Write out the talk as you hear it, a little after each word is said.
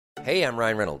Hey, I'm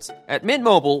Ryan Reynolds. At Mint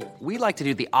Mobile, we like to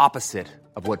do the opposite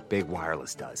of what Big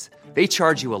Wireless does. They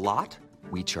charge you a lot,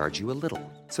 we charge you a little.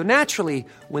 So naturally,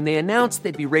 when they announced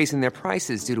they'd be raising their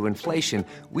prices due to inflation,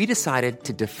 we decided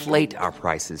to deflate our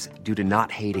prices due to not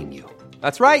hating you.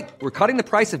 That's right. We're cutting the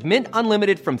price of Mint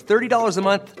Unlimited from $30 a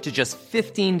month to just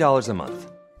 $15 a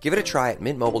month. Give it a try at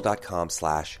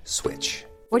mintmobile.com/switch.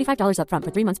 $45 up front for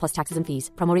 3 months plus taxes and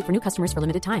fees. Promo rate for new customers for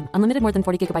limited time. Unlimited more than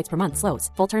 40 gigabytes per month. Slows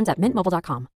full terms at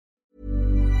mintmobile.com.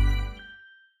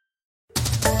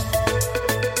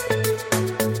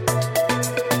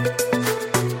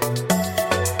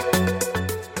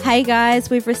 Hey guys,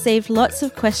 we've received lots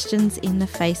of questions in the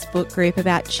Facebook group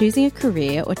about choosing a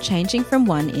career or changing from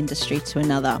one industry to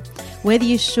another. Whether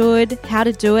you should, how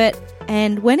to do it,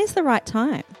 and when is the right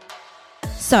time.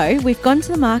 So we've gone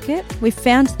to the market, we've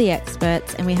found the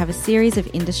experts, and we have a series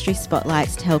of industry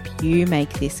spotlights to help you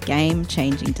make this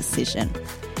game-changing decision.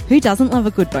 Who doesn't love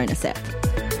a good bonus app?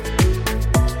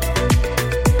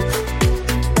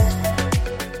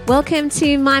 Welcome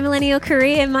to My Millennial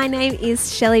Career. My name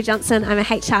is Shelley Johnson. I'm a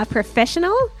HR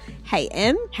professional. Hey,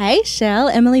 Em. Hey, Shell.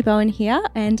 Emily Bowen here,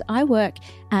 and I work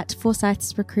at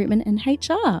Forsyths Recruitment and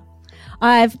HR.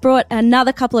 I've brought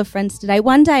another couple of friends today.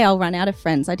 One day I'll run out of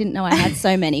friends. I didn't know I had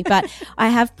so many, but I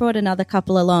have brought another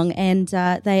couple along, and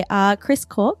they are Chris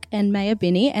Cork and Maya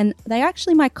Binney, and they are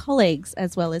actually my colleagues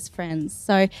as well as friends.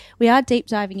 So we are deep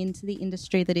diving into the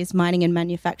industry that is mining and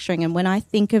manufacturing, and when I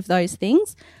think of those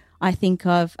things, I think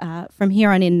of, from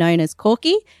here on in, known as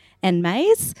Corky and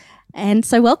Maze. And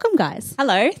so welcome, guys.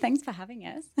 Hello. Thanks for having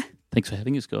us. Thanks for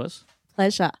having us, guys.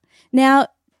 Pleasure. Now,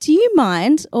 do you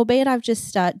mind, albeit I've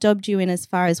just dobbed you in as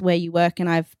far as where you work and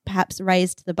I've perhaps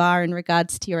raised the bar in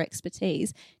regards to your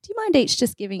expertise, do you mind each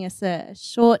just giving us a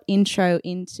short intro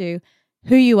into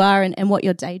who you are and what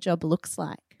your day job looks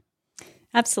like?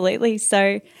 Absolutely.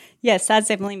 So, yes,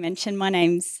 as Emily mentioned, my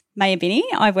name's Maya Binney.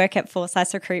 I work at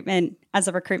Forsyths Recruitment as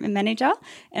a recruitment manager,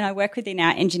 and I work within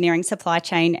our engineering, supply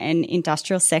chain and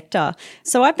industrial sector.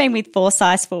 So I've been with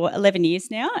Forsyths for 11 years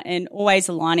now and always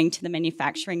aligning to the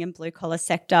manufacturing and blue-collar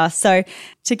sector. So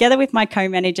together with my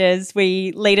co-managers,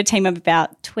 we lead a team of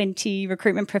about 20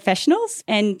 recruitment professionals,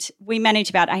 and we manage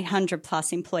about 800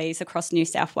 plus employees across New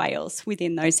South Wales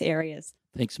within those areas.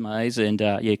 Thanks, Maze. And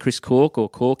Chris Cork, or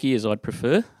Corky as I'd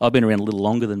prefer. I've been around a little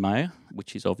longer than Maya,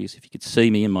 which is obvious if you could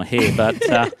see me in my hair. But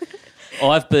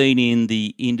I've been in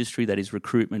the industry that is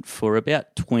recruitment for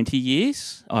about 20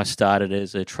 years. I started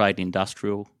as a trade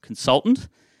industrial consultant,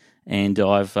 and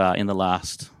I've in the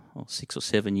last 6 or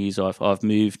 7 years I've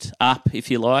moved up,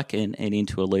 if you like, and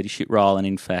into a leadership role. And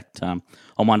in fact, I'm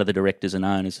one of the directors and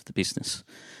owners of the business.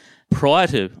 Prior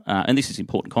to, and this is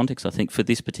important context, I think, for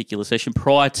this particular session,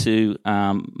 prior to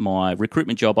my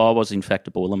recruitment job, I was in fact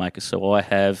a Boilermaker. So I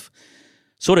have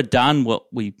sort of done what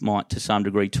we might to some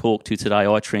degree talk to today.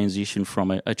 I transitioned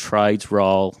from a trades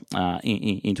role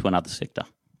into another sector.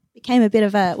 Became a bit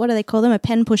of a, what do they call them, a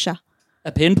pen pusher?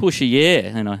 A pen pusher,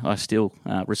 yeah, and I still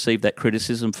receive that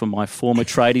criticism from my former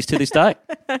tradies to this day.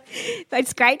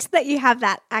 It's great that you have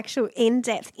that actual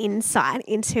in-depth insight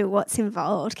into what's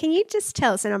involved. Can you just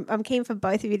tell us, and I'm keen for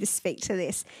both of you to speak to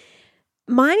this,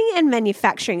 mining and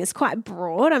manufacturing is quite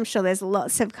broad. I'm sure there's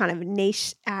lots of kind of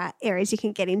niche areas you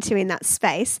can get into in that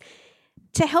space.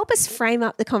 To help us frame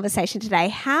up the conversation today,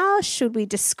 how should we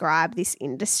describe this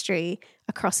industry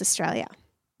across Australia?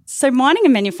 So mining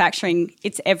and manufacturing,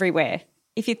 it's everywhere.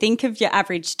 If you think of your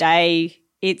average day,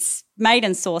 it's made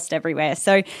and sourced everywhere.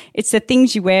 So it's the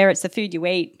things you wear, it's the food you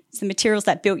eat, it's the materials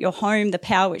that built your home, the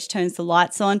power which turns the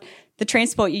lights on, the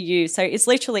transport you use. So it's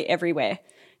literally everywhere.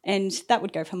 And that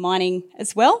would go for mining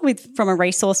as well from a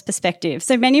resource perspective.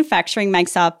 So manufacturing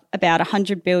makes up about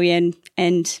 100 billion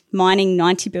and mining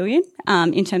 90 billion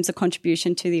in terms of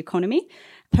contribution to the economy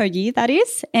per year, that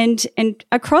is. And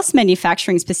across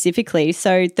manufacturing specifically,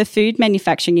 so the food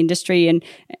manufacturing industry and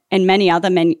many other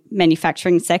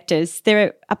manufacturing sectors,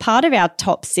 they're a part of our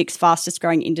top 6 fastest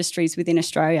growing industries within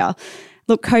Australia.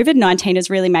 Look, COVID-19 has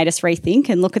really made us rethink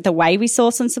and look at the way we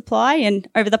source and supply. And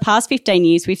over the past 15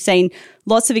 years, we've seen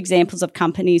lots of examples of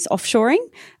companies offshoring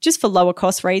just for lower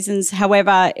cost reasons.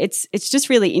 However, it's just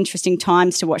really interesting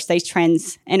times to watch these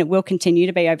trends, and it will continue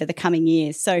to be over the coming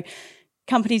years. So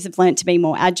companies have learnt to be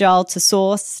more agile, to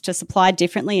source, to supply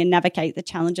differently and navigate the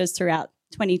challenges throughout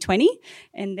 2020.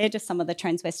 And they're just some of the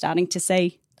trends we're starting to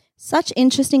see. Such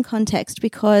interesting context,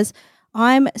 because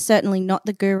I'm certainly not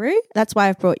the guru. That's why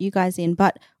I've brought you guys in.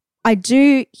 But I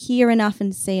do hear enough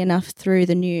and see enough through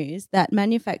the news that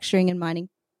manufacturing and mining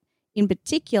in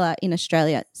particular in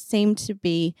Australia seem to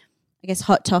be, I guess,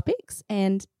 hot topics.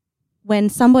 And when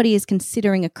somebody is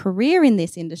considering a career in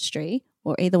this industry,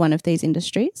 or either one of these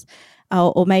industries,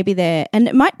 or maybe and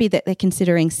it might be that they're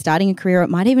considering starting a career. It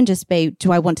might even just be,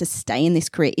 do I want to stay in this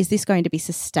career? Is this going to be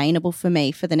sustainable for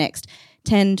me for the next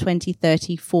 10, 20,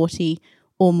 30, 40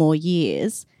 or more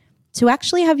years? To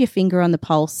actually have your finger on the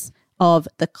pulse of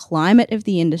the climate of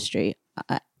the industry,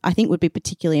 I think would be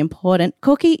particularly important.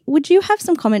 Corky, would you have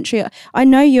some commentary? I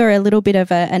know you're a little bit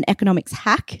of an economics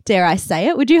hack, dare I say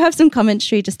it. Would you have some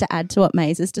commentary just to add to what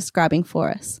Maze is describing for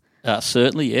us?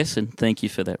 Certainly, yes, and thank you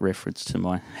for that reference to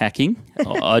my hacking.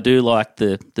 I do like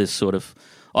the sort of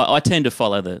I tend to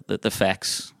follow the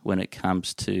facts when it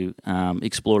comes to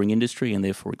exploring industry and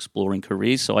therefore exploring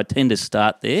careers, so I tend to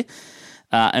start there.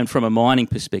 And from a mining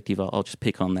perspective, I'll just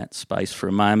pick on that space for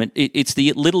a moment. It's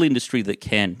the little industry that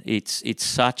can. It's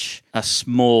such a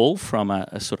small, from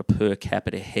a sort of per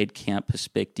capita headcount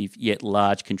perspective, yet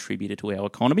large contributor to our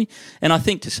economy. And I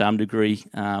think to some degree,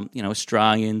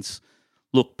 Australians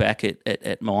look back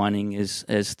at mining as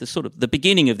the sort of the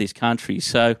beginning of this country.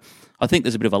 So I think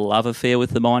there's a bit of a love affair with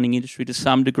the mining industry to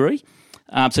some degree.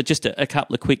 So just a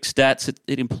couple of quick stats.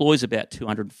 It employs about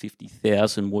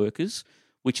 250,000 workers,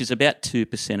 which is about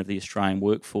 2% of the Australian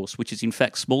workforce, which is in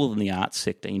fact smaller than the arts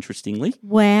sector, interestingly.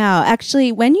 Wow.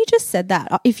 Actually, when you just said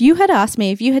that, if you had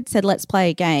said, let's play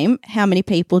a game, how many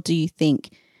people do you think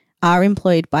are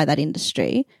employed by that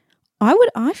industry?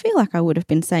 I feel like I would have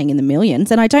been saying in the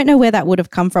millions, and I don't know where that would have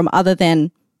come from other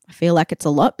than I feel like it's a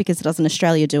lot, because doesn't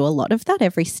Australia do a lot of that?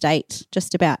 Every state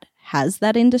just about has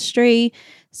that industry.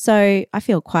 So I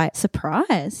feel quite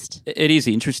surprised. It is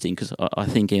interesting because I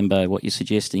think, Embo, what you're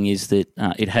suggesting is that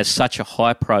it has such a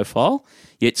high profile,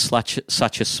 yet such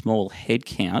a small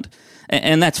headcount.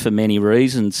 And that's for many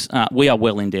reasons. We are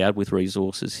well endowed with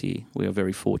resources here. We are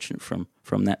very fortunate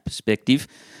from that perspective.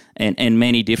 And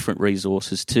many different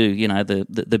resources too. You know,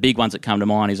 the big ones that come to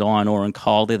mind is iron ore and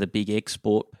coal. They're the big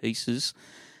export pieces.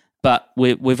 But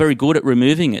we're very good at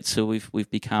removing it, so we've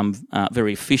become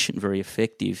very efficient, very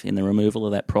effective in the removal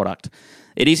of that product.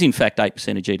 It is in fact 8%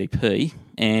 of GDP,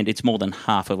 and it's more than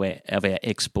half of our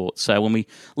exports. So when we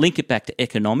link it back to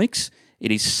economics,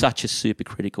 it is such a super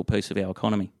critical piece of our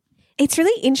economy. It's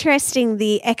really interesting,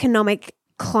 the economic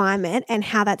climate and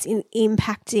how that's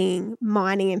impacting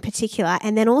mining in particular,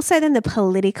 and then also the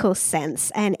political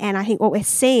sense. And I think what we're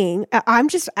seeing, I'm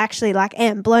just actually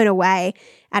blown away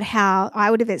at how I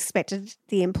would have expected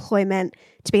the employment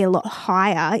to be a lot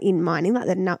higher in mining, like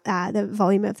the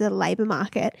volume of the labour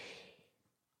market.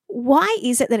 Why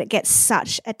is it that it gets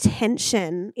such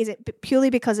attention? Is it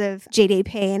purely because of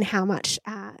GDP and how much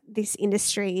this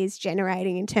industry is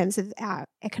generating in terms of our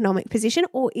economic position,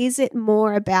 or is it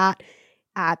more about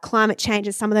climate change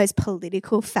and some of those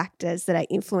political factors that are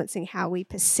influencing how we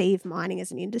perceive mining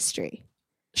as an industry?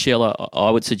 Shell, I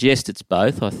would suggest it's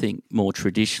both. I think more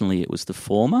traditionally it was the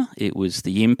former. It was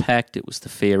the impact, it was the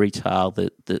fairy tale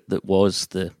that was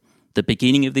the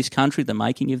beginning of this country, the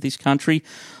making of this country.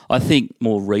 I think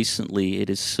more recently it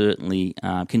has certainly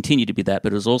continued to be that,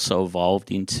 but it has also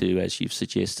evolved into, as you've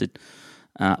suggested,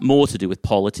 more to do with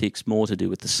politics, more to do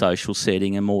with the social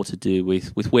setting, and more to do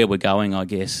with where we're going, I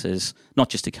guess, as not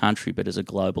just a country but as a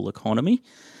global economy.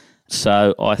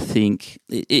 So I think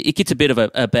it gets a bit of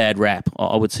a bad rap,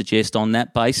 I would suggest, on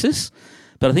that basis.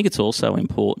 But I think it's also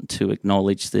important to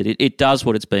acknowledge that it does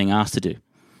what it's being asked to do.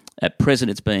 At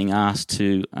present, it's being asked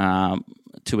to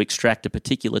extract a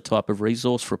particular type of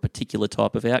resource for a particular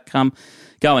type of outcome.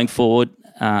 Going forward,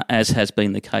 as has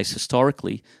been the case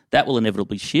historically, that will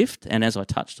inevitably shift. And as I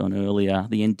touched on earlier,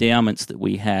 the endowments that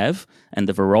we have and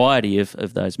the variety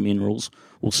of those minerals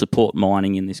will support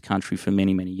mining in this country for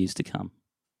many, many years to come.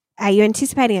 Are you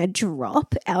anticipating a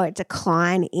drop or a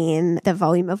decline in the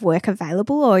volume of work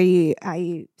available, or are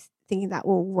you thinking that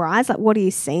will rise? Like, what are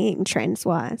you seeing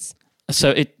trends-wise?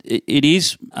 So it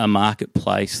is a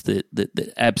marketplace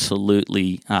that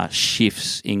absolutely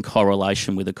shifts in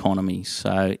correlation with economy.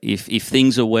 So if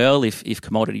things are well, if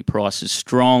commodity price is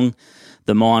strong,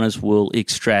 the miners will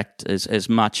extract as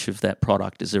much of that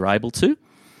product as they're able to.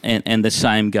 And the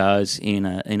same goes in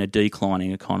a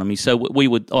declining economy. So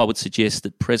I would suggest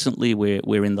that presently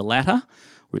we're in the latter.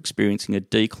 We're experiencing a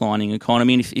declining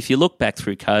economy. And if you look back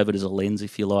through COVID as a lens,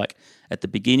 if you like, at the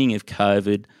beginning of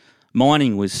COVID,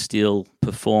 mining was still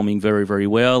performing very, very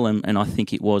well, and I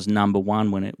think it was number one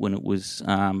when it was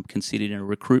considered in a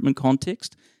recruitment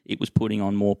context. It was putting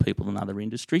on more people than other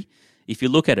industry. If you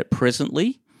look at it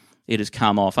presently, it has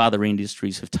come off. Other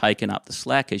industries have taken up the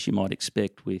slack, as you might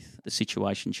expect, with the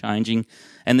situation changing.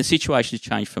 And the situation has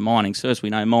changed for mining. So as we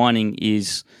know, mining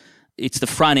it's the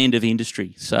front end of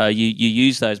industry. So you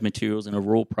use those materials in a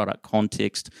raw product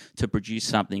context to produce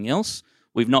something else.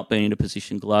 we've not been in a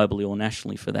position globally or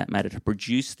nationally for that matter to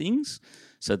produce things.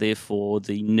 So therefore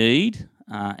the need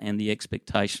and the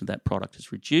expectation of that product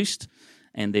is reduced,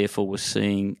 and therefore we're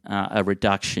seeing a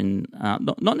reduction,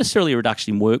 not necessarily a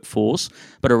reduction in workforce,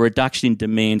 but a reduction in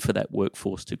demand for that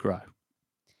workforce to grow.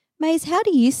 Maze, how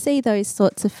do you see those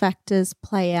sorts of factors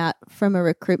play out from a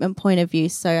recruitment point of view?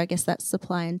 So I guess that's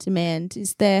supply and demand.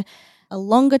 Is there a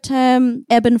longer term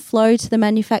ebb and flow to the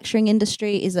manufacturing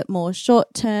industry? Is it more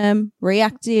short term,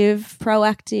 reactive,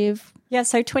 proactive? Yeah,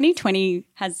 so 2020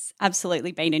 has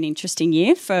absolutely been an interesting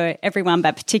year for everyone,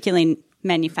 but particularly in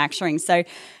manufacturing. So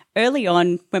early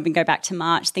on, when we go back to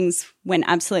March, things went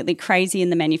absolutely crazy in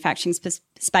the manufacturing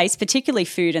space, particularly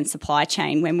food and supply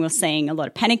chain, when we were seeing a lot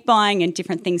of panic buying and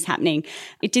different things happening.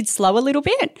 It did slow a little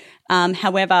bit.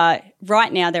 However,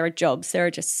 right now there are jobs. There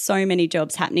are just so many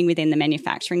jobs happening within the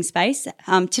manufacturing space.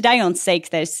 Today on Seek,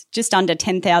 there's just under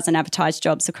 10,000 advertised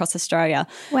jobs across Australia.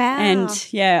 Wow.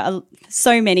 And yeah,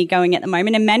 so many going at the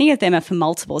moment, and many of them are for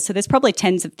multiple. So there's probably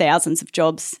tens of thousands of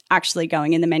jobs actually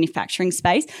going in the manufacturing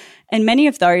space. And many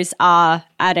of those are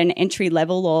at an entry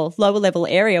level or lower level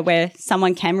area where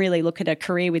someone can really look at a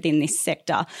career within this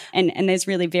sector. And there's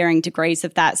really varying degrees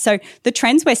of that. So the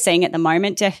trends we're seeing at the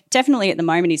moment, definitely at the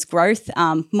moment, is growth,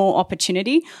 more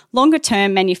opportunity. Longer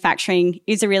term, manufacturing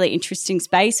is a really interesting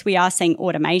space. We are seeing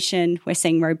automation, we're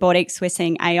seeing robotics, we're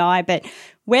seeing AI, but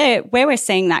where we're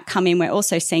seeing that come in, we're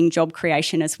also seeing job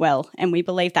creation as well. And we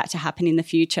believe that to happen in the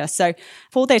future. So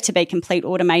for there to be complete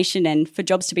automation and for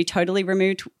jobs to be totally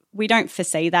removed, we don't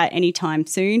foresee that anytime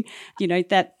soon. You know,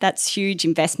 that's huge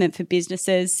investment for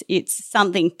businesses. It's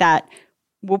something that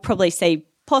we'll probably see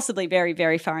possibly very,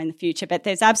 very far in the future. But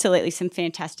there's absolutely some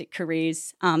fantastic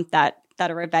careers that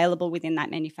are available within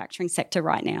that manufacturing sector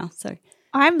right now. So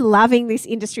I'm loving this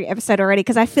industry episode already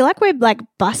because I feel like we're like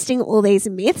busting all these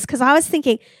myths, because I was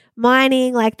thinking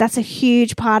mining, like that's a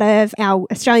huge part of our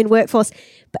Australian workforce.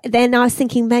 But then I was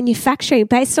thinking manufacturing,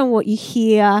 based on what you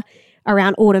hear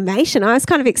around automation, I was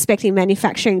kind of expecting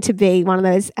manufacturing to be one of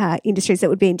those industries that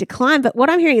would be in decline. But what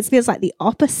I'm hearing, it feels like the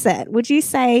opposite. Would you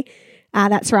say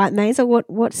that's right, Maze? Or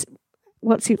what's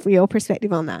your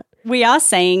perspective on that? We are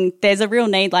seeing there's a real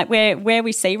need, like where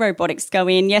we see robotics go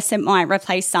in. Yes, it might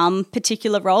replace some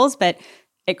particular roles, but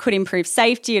it could improve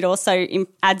safety. It also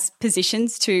adds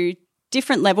positions to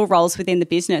different level roles within the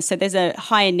business. So there's a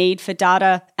higher need for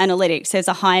data analytics. There's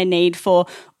a higher need for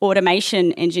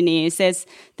automation engineers.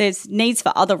 There's needs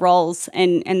for other roles,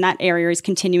 and that area is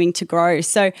continuing to grow.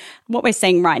 So what we're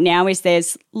seeing right now is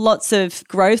there's lots of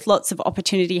growth, lots of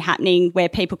opportunity happening where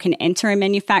people can enter a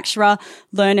manufacturer,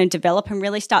 learn and develop, and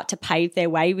really start to pave their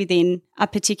way within a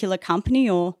particular company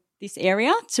or this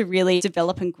area to really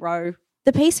develop and grow.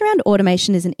 The piece around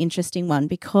automation is an interesting one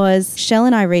because Shell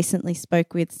and I recently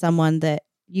spoke with someone that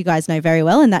you guys know very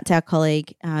well, and that's our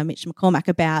colleague Mitch McCormack,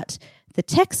 about the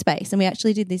tech space. And we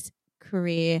actually did this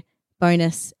career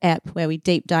bonus app where we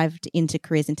deep dived into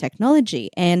careers in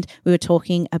technology, and we were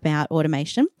talking about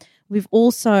automation. We've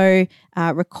also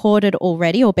recorded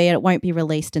already, albeit it won't be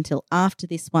released until after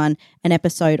this one, an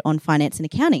episode on finance and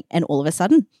accounting, and all of a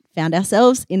sudden found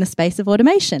ourselves in the space of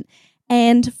automation.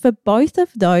 And for both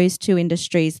of those two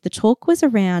industries, the talk was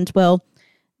around, well,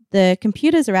 the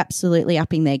computers are absolutely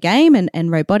upping their game,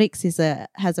 and robotics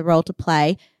has a role to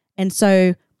play. And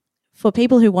so for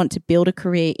people who want to build a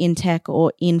career in tech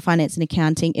or in finance and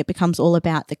accounting, it becomes all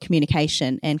about the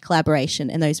communication and collaboration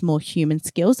and those more human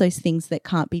skills, those things that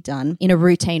can't be done in a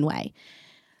routine way.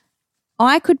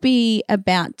 I could be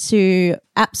about to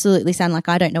absolutely sound like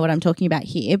I don't know what I'm talking about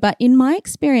here, but in my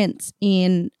experience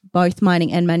in both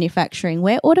mining and manufacturing,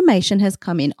 where automation has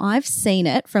come in, I've seen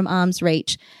it from arm's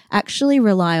reach actually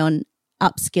rely on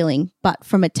upskilling, but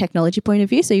from a technology point of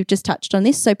view. So you've just touched on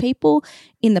this. So people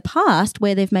in the past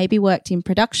where they've maybe worked in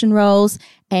production roles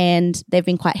and they've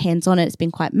been quite hands-on and it's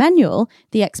been quite manual,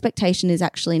 the expectation is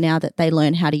actually now that they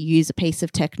learn how to use a piece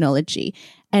of technology.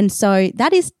 And so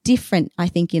that is different, I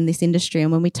think, in this industry.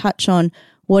 And when we touch on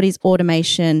what is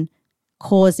automation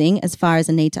causing as far as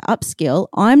a need to upskill,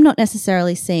 I'm not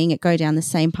necessarily seeing it go down the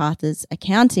same path as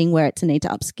accounting where it's a need to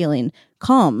upskill in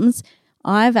comms.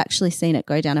 I've actually seen it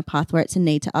go down a path where it's a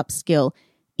need to upskill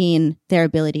in their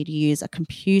ability to use a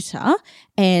computer.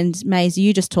 And Maze,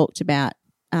 you just talked about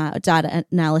data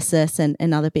analysis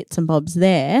and other bits and bobs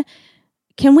there.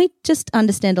 Can we just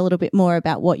understand a little bit more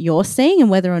about what you're seeing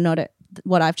and whether or not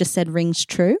what I've just said rings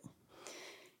true?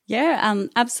 Yeah,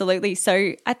 absolutely.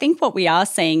 So I think what we are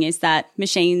seeing is that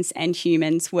machines and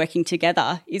humans working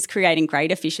together is creating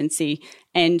great efficiency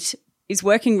and is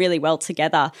working really well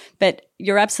together. But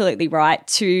you're absolutely right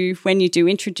to when you do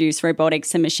introduce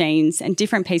robotics and machines and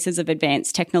different pieces of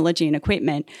advanced technology and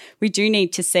equipment, we do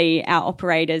need to see our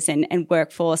operators and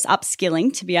workforce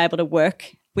upskilling to be able to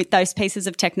work with those pieces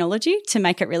of technology to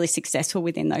make it really successful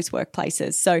within those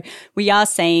workplaces. So we are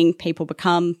seeing people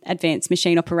become advanced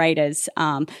machine operators,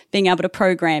 being able to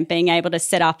program, being able to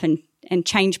set up and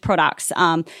change products,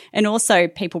 and also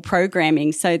people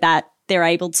programming so that they're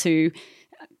able to,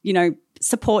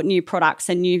 support new products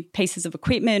and new pieces of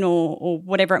equipment or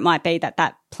whatever it might be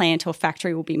that plant or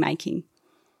factory will be making.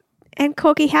 And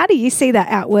Corky, how do you see that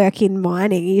at work in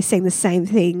mining? Are you seeing the same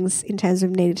things in terms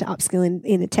of needing to upskill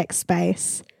in the tech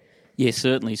space? Yeah,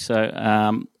 certainly. So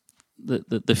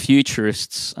the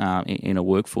futurists in a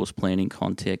workforce planning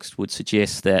context would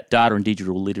suggest that data and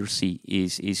digital literacy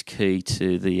is key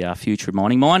to the future of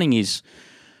mining. Mining is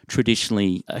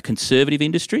traditionally a conservative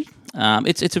industry.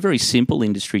 It's a very simple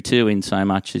industry too, in so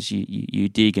much as you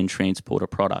dig and transport a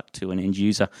product to an end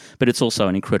user, but it's also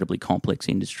an incredibly complex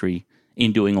industry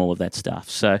in doing all of that stuff.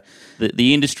 So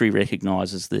the industry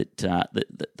recognises that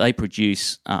they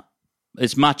produce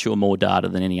as much or more data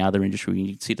than any other industry when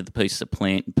you consider the pieces of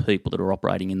plant and people that are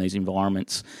operating in these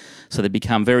environments. So they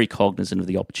become very cognizant of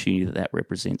the opportunity that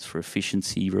represents for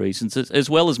efficiency reasons, as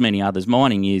well as many others.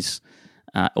 Mining is,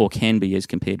 or can be as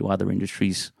compared to other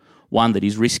industries, one that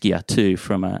is riskier too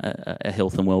from a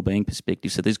health and wellbeing perspective.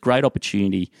 So there's great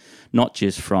opportunity, not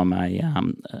just from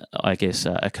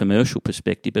a commercial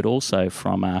perspective, but also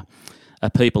from a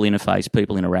people interface,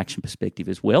 people interaction perspective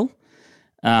as well.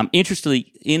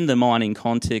 Interestingly, in the mining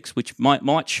context, which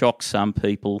might shock some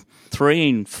people, 3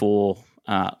 in 4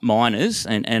 miners,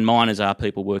 and miners are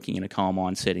people working in a coal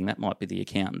mine setting. That might be the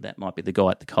accountant, that might be the guy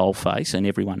at the coal face, and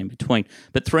everyone in between.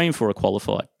 But 3 in 4 are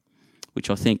qualified, which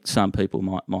I think some people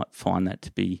might find that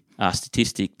to be a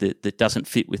statistic that doesn't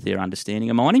fit with their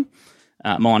understanding of mining.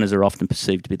 Miners are often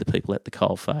perceived to be the people at the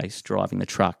coal face, driving the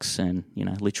trucks and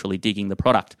literally digging the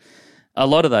product. A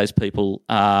lot of those people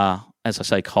are, as I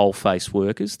say, coal face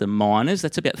workers. The miners,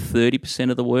 that's about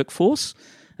 30% of the workforce.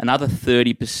 Another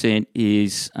 30%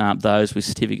 is those with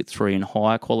Certificate 3 and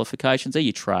higher qualifications. They're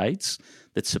your trades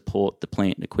that support the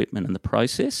plant and equipment and the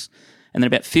process. And then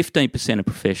about 15% are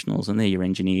professionals, and they're your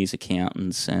engineers,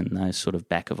 accountants, and those sort of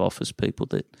back of office people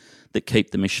that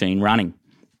keep the machine running.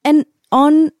 And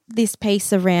on this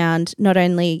piece around not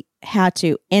only how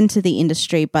to enter the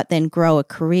industry but then grow a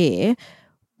career,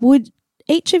 would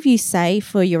each of you say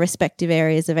for your respective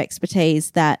areas of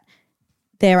expertise that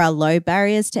there are low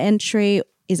barriers to entry?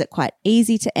 Is it quite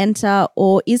easy to enter,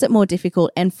 or is it more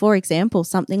difficult? And for example,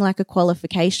 something like a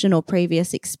qualification or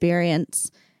previous experience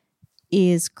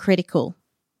is critical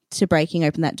to breaking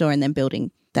open that door and then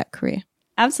building that career.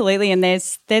 Absolutely. And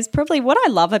there's probably what I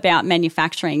love about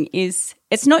manufacturing is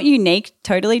it's not unique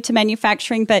totally to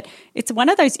manufacturing, but it's one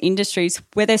of those industries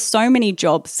where there's so many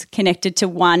jobs connected to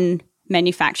one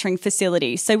manufacturing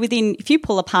facility. So if you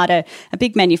pull apart a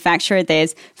big manufacturer,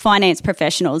 there's finance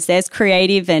professionals, there's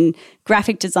creative and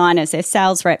graphic designers, there's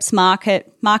sales reps,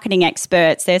 marketing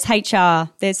experts, there's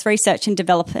HR, there's research and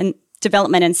development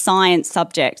and science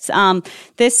subjects.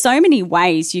 There's so many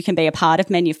ways you can be a part of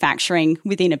manufacturing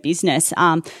within a business,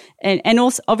 and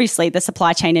also obviously the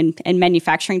supply chain and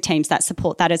manufacturing teams that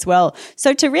support that as well.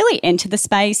 So to really enter the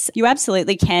space, you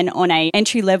absolutely can on a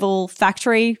entry-level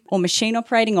factory or machine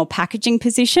operating or packaging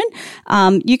position.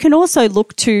 You can also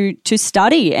look to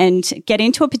study and get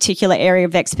into a particular area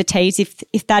of expertise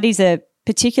if that is a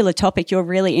particular topic you're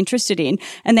really interested in,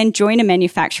 and then join a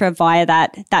manufacturer via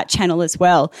that channel as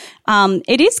well.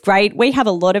 It is great. We have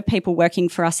a lot of people working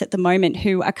for us at the moment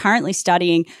who are currently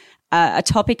studying a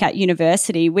topic at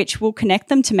university which will connect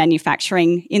them to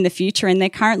manufacturing in the future, and they're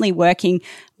currently working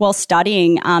while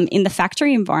studying in the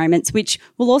factory environments, which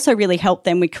will also really help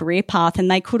them with career path,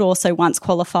 and they could also, once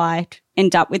qualified,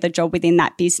 end up with a job within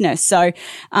that business. So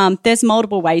there's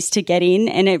multiple ways to get in,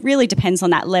 and it really depends on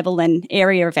that level and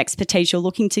area of expertise you're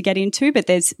looking to get into, but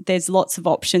there's lots of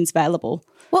options available.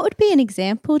 What would be an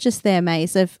example just there,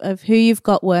 Maze, of who you've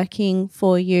got working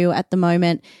for you at the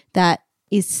moment that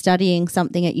is studying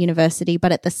something at university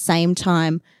but at the same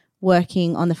time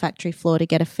working on the factory floor to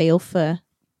get a feel for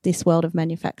this world of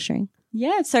manufacturing?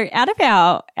 Yeah, so out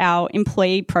of our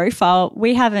employee profile,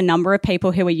 we have a number of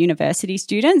people who are university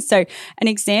students. So an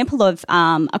example of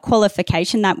a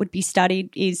qualification that would be studied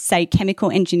is, say, chemical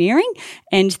engineering,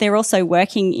 and they're also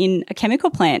working in a chemical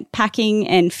plant, packing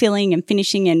and filling and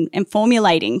finishing and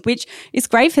formulating, which is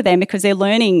great for them because they're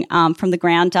learning from the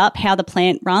ground up how the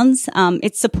plant runs.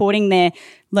 It's supporting their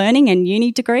learning and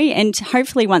uni degree. And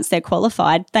hopefully once they're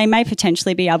qualified, they may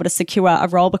potentially be able to secure a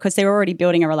role because they're already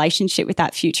building a relationship with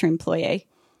that future employee.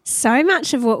 So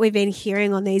much of what we've been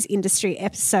hearing on these industry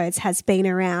episodes has been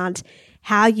around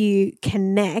how you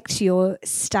connect your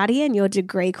study and your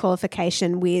degree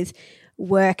qualification with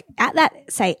work at that,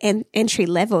 say, entry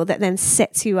level that then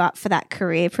sets you up for that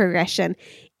career progression.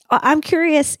 I'm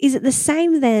curious, is it the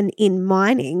same then in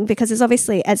mining? Because there's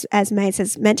obviously, as Maze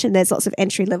has mentioned, there's lots of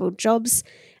entry-level jobs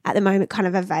at the moment kind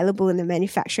of available in the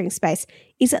manufacturing space.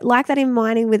 Is it like that in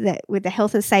mining with the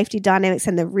health and safety dynamics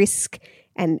and the risk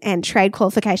and trade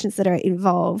qualifications that are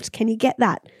involved? Can you get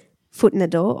that foot in the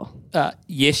door?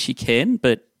 Yes, you can,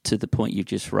 but to the point you've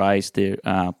just raised, there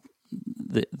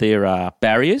are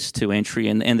barriers to entry,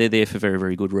 and they're there for very,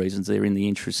 very good reasons. They're in the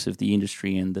interests of the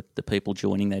industry and the people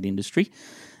joining that industry.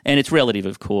 And it's relative,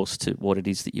 of course, to what it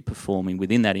is that you're performing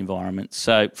within that environment.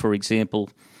 So, for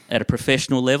example, at a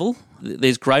professional level,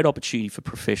 there's great opportunity for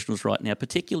professionals right now,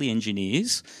 particularly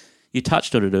engineers. You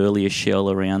touched on it earlier, Shell,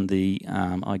 around the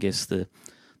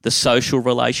social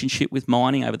relationship with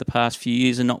mining over the past few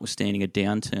years, and notwithstanding a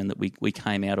downturn that we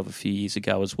came out of a few years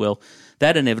ago as well,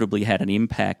 that inevitably had an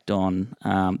impact on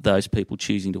those people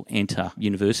choosing to enter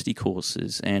university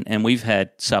courses. And we've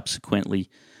had subsequently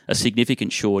a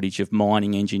significant shortage of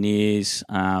mining engineers,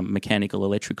 mechanical,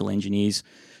 electrical engineers,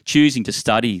 choosing to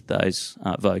study those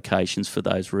vocations for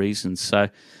those reasons. So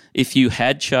if you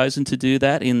had chosen to do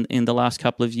that in the last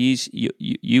couple of years,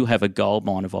 you have a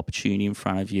goldmine of opportunity in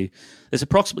front of you. There's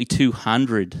approximately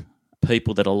 200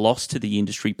 people that are lost to the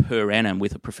industry per annum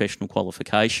with a professional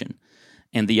qualification,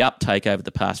 and the uptake over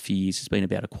the past few years has been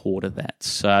about a quarter of that.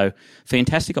 So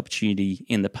fantastic opportunity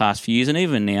in the past few years, and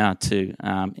even now to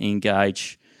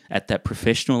engage at that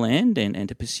professional end and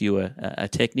to pursue a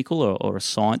technical or a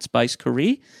science-based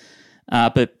career.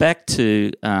 But back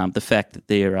to the fact that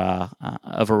there are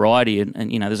a variety, and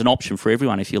there's an option for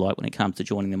everyone, if you like, when it comes to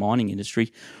joining the mining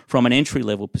industry. From an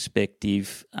entry-level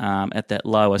perspective, at that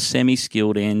lower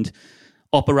semi-skilled end,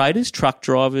 operators, truck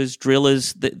drivers,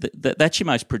 drillers, that's your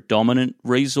most predominant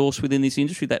resource within this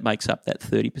industry. That makes up that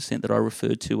 30% that I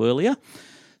referred to earlier.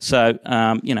 So,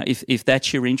 if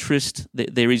that's your interest,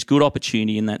 there is good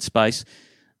opportunity in that space.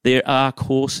 There are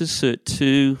courses, Cert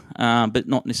 2, but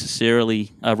not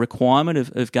necessarily a requirement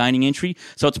of gaining entry.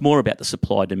 So it's more about the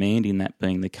supply-demand in that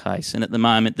being the case. And at the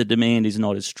moment, the demand is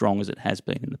not as strong as it has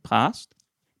been in the past.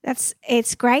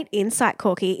 It's great insight,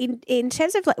 Corky. In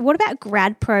terms of what about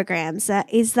grad programs?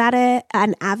 Is that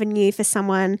an avenue for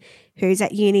someone who's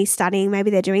at uni studying? Maybe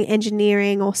they're doing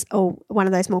engineering or one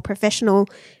of those more professional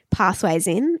pathways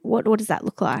in. What does that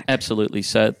look like? Absolutely.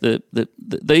 So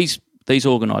these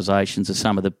organisations are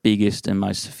some of the biggest and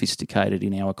most sophisticated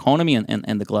in our economy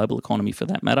and the global economy for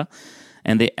that matter.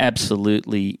 And they're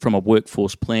absolutely, from a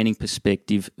workforce planning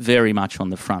perspective, very much on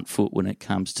the front foot when it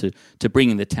comes to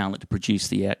bringing the talent to produce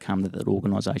the outcome that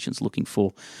organisation's looking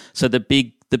for. So the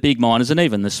big miners and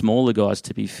even the smaller guys,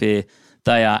 to be fair,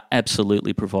 they are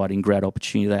absolutely providing grad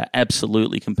opportunity. They are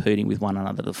absolutely competing with one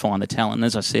another to find the talent. And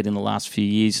as I said, in the last few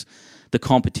years, the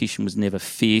competition was never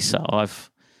fiercer.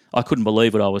 I couldn't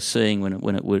believe what I was seeing when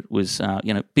it was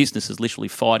businesses literally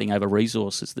fighting over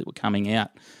resources that were coming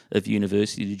out of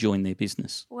university to join their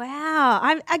business. Wow!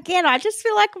 I just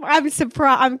feel like I'm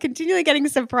surprised. I'm continually getting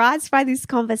surprised by this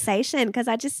conversation because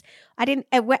I didn't.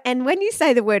 And when you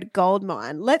say the word gold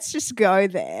mine, let's just go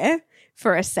there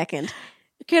for a second.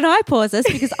 Can I pause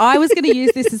this? Because I was going to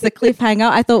use this as a cliffhanger.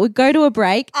 I thought we'd go to a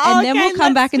break and then we'll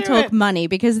come back and talk money,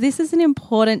 because this is an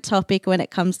important topic when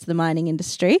it comes to the mining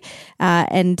industry.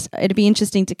 And it'd be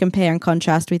interesting to compare and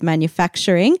contrast with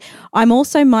manufacturing. I'm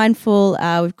also mindful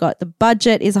we've got the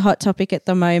budget is a hot topic at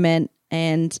the moment.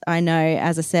 And I know,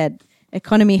 as I said,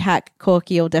 economy hack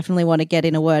Corky will definitely want to get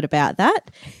in a word about that.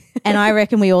 And I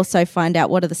reckon we also find out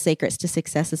what are the secrets to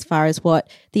success as far as what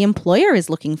the employer is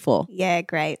looking for. Yeah,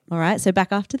 great. All right, so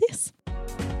back after this.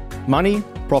 Money,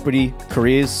 property,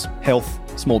 careers, health,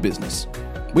 small business.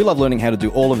 We love learning how to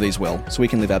do all of these well so we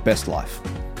can live our best life.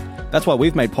 That's why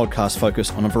we've made podcasts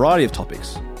focus on a variety of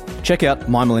topics. Check out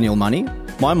My Millennial Money,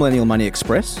 My Millennial Money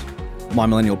Express, My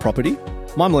Millennial Property,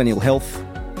 My Millennial Health,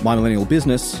 My Millennial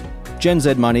Business, Gen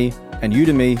Z Money, and You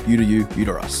to Me, You to You, You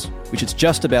to Us, which is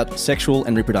just about sexual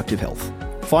and reproductive health.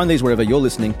 Find these wherever you're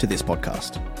listening to this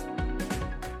podcast.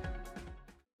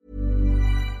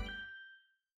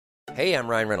 Hey, I'm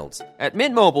Ryan Reynolds. At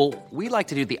Mint Mobile, we like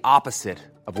to do the opposite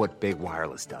of what Big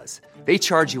Wireless does. They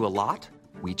charge you a lot,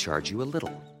 we charge you a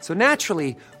little. So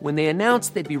naturally, when they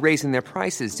announced they'd be raising their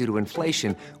prices due to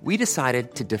inflation, we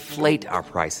decided to deflate our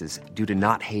prices due to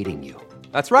not hating you.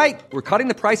 That's right. We're cutting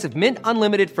the price of Mint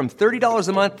Unlimited from $30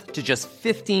 a month to just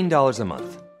 $15 a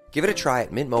month. Give it a try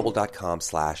at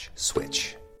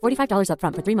mintmobile.com/switch. $45 up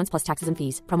front for 3 months plus taxes and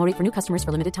fees. Promo rate for new customers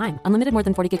for limited time. Unlimited more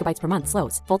than 40 gigabytes per month.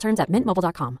 Slows full terms at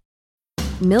mintmobile.com.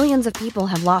 Millions of people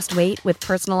have lost weight with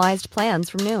personalized plans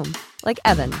from Noom. Like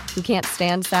Evan, who can't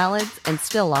stand salads and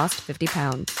still lost 50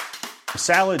 pounds.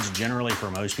 Salads generally for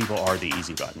most people are the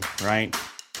easy button, right?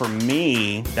 For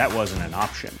me, that wasn't an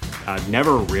option. I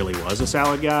never really was a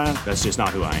salad guy. That's just not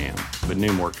who I am. But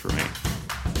Noom worked for me.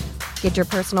 Get your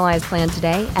personalized plan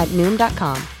today at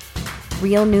Noom.com.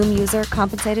 Real Noom user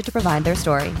compensated to provide their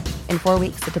story. In 4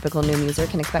 weeks, the typical Noom user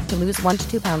can expect to lose 1 to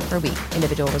 2 pounds per week.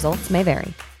 Individual results may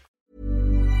vary.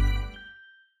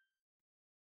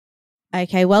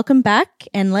 Okay, welcome back,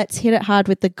 and let's hit it hard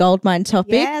with the goldmine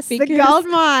topic. Yes, the gold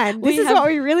mine. This is what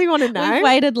we really want to know. We've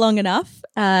waited long enough.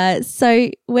 So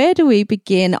where do we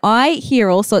begin? I hear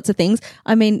all sorts of things.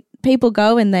 I mean, people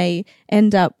go and they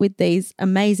end up with these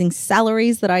amazing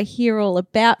salaries that I hear all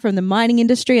about from the mining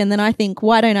industry, and then I think,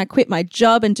 why don't I quit my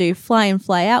job and do fly in,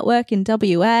 fly out work in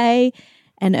WA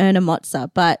and earn a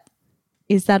mozza? But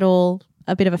is that all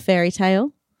a bit of a fairy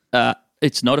tale?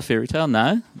 It's not a fairy tale,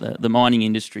 no. The mining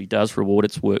industry does reward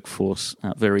its workforce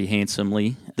very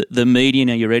handsomely. The median,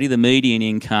 are you ready? The median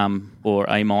income for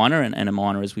a miner, and a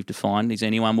miner as we've defined is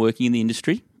anyone working in the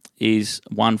industry, is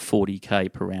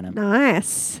 $140K per annum.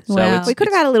 Nice. So Wow. We could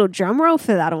have had a little drum roll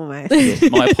for that almost.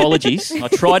 My apologies. I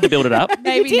tried to build it up.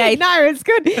 Maybe You did. Nathan. No, it's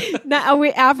good. No,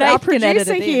 our Nathan can edit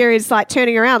producer it in. here is like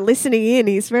turning around, listening in.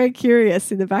 He's very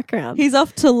curious in the background. He's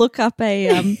off to look up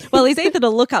a, well, he's either to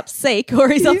look up Seek or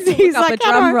he's off to look up a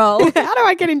drum roll. How do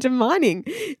I get into mining?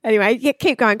 Anyway,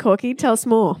 keep going, Corky. Tell us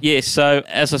more. Yes, so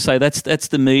as I say, that's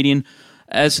the median.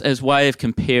 As way of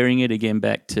comparing it again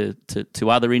back to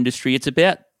other industry, it's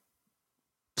about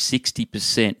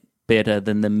 60% better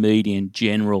than the median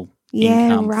general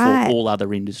income right. for all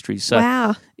other industries. So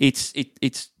Wow.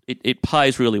 it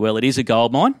pays really well. It is a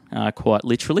gold mine, quite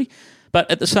literally.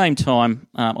 But at the same time,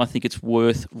 I think it's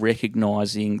worth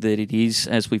recognising that it is,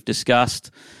 as we've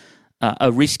discussed,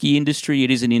 a risky industry. It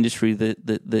is an industry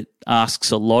that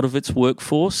asks a lot of its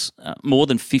workforce. More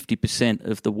than 50%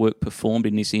 of the work performed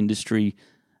in this industry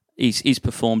is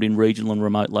performed in regional and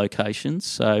remote locations.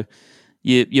 So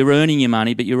you're earning your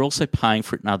money, but you're also paying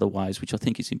for it in other ways, which I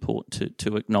think is important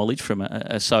to acknowledge from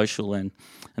a social and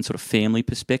sort of family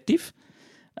perspective.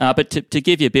 But to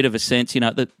give you a bit of a sense,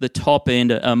 the top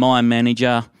end, a mine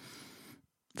manager,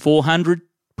 400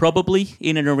 probably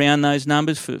in and around those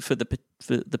numbers for the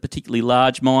particularly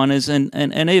large miners,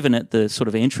 and even at the sort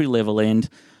of entry level end.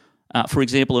 For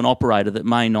example, an operator that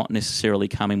may not necessarily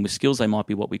come in with skills, they might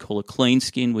be what we call a clean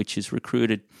skin, which is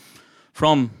recruited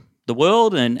from the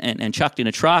world and chucked in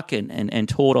a truck and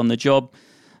taught on the job.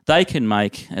 They can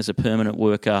make, as a permanent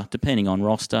worker, depending on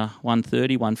roster,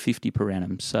 $130, $150 per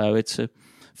annum. So it's a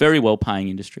very well-paying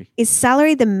industry. Is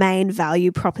salary the main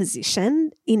value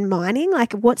proposition in mining?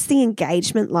 Like, what's the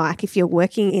engagement like if you're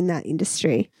working in that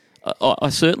industry? I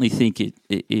certainly think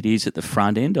it is at the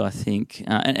front end, I think.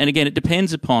 And again, it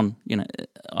depends upon,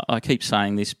 I keep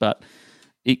saying this, but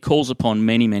it calls upon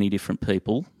many, many different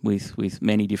people with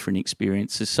many different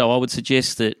experiences. So I would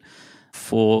suggest that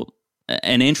for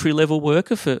an entry-level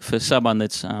worker, for someone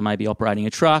that's maybe operating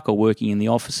a truck or working in the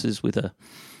offices with a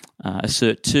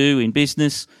Cert 2 in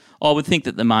business, I would think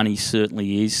that the money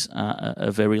certainly is a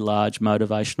very large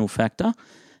motivational factor.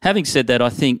 Having said that,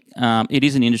 I think it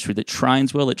is an industry that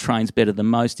trains well. It trains better than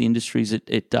most industries.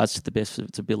 It does to the best of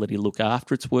its ability to look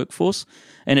after its workforce,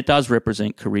 and it does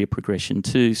represent career progression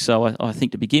too. So I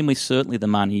think to begin with, certainly the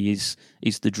money is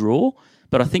the draw,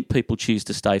 but I think people choose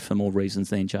to stay for more reasons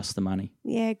than just the money.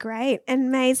 Yeah, great.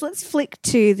 And Maze, let's flick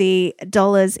to the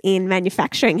dollars in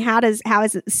manufacturing. How is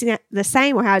it the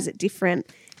same, or how is it different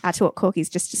to what Corky's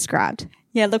just described?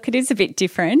 Yeah, look, it is a bit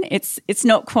different. It's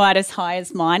not quite as high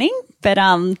as mining, but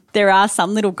there are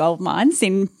some little gold mines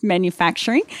in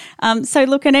manufacturing. So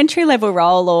look, an entry-level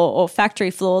role or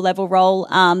factory floor level role,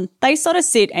 they sort of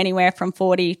sit anywhere from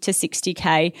 40 to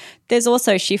 60K. There's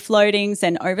also shift loadings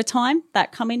and overtime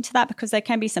that come into that, because there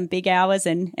can be some big hours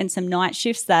and some night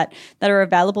shifts that are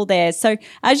available there. So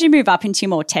as you move up into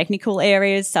more technical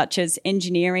areas such as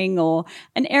engineering, or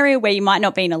an area where you might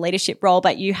not be in a leadership role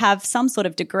but you have some sort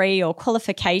of degree or qualification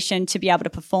to be able to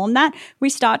perform that, we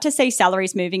start to see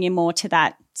salaries moving in more to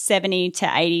that 70 to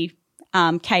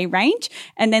 80K range.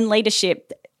 And then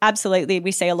leadership, absolutely,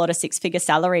 we see a lot of six-figure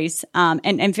salaries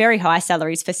and very high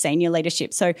salaries for senior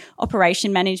leadership. So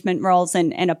operation management roles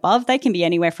and above, they can be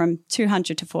anywhere from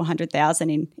 200 to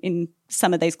 400,000 in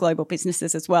some of these global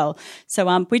businesses as well.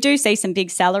 So we do see some big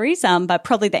salaries, but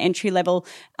probably the entry-level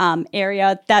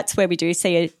area, that's where we do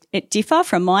see it differ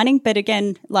from mining. But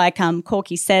again, like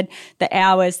Corky said, the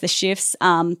hours, the shifts,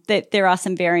 that there are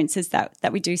some variances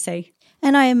that we do see.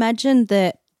 And I imagine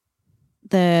that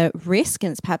the risk,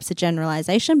 and it's perhaps a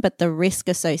generalisation, but the risk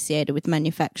associated with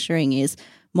manufacturing is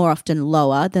more often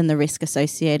lower than the risk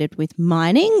associated with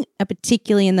mining,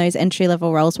 particularly in those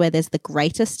entry-level roles where there's the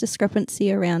greatest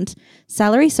discrepancy around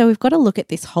salary. So we've got to look at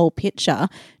this whole picture,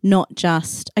 not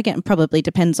just, again, probably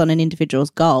depends on an individual's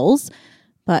goals,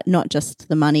 but not just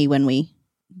the money when we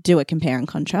do a compare and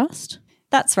contrast.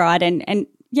 That's right. And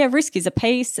yeah, risk is a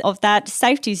piece of that.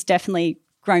 Safety is definitely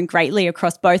grown greatly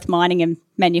across both mining and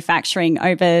manufacturing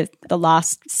over the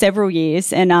last several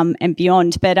years and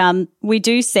beyond. But we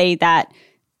do see that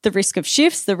the risk of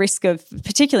shifts, the risk of,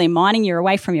 particularly in mining, you're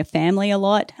away from your family a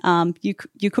lot.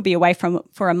 You could be away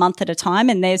for a month at a time,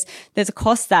 and there's a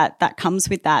cost that comes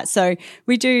with that. So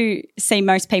we do see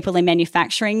most people in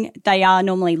manufacturing, they are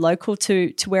normally local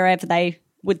to wherever they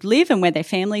would live and where their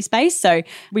family's based. So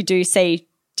we do see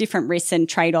different risks and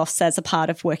trade-offs as a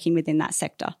part of working within that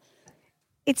sector.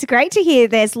 It's great to hear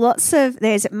there's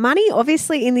money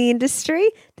obviously in the industry.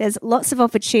 There's lots of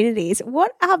opportunities.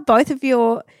 What are both of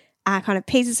your kind of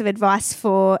pieces of advice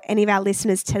for any of our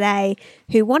listeners today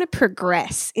who want to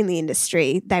progress in the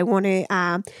industry? They want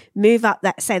to move up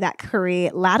that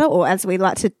career ladder, or as we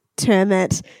like to term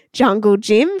it, jungle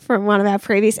gym from one of our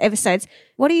previous episodes.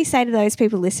 What do you say to those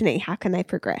people listening? How can they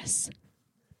progress?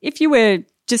 If you were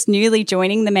just newly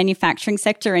joining the manufacturing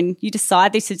sector and you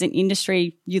decide this is an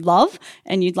industry you love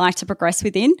and you'd like to progress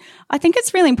within, I think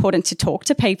it's really important to talk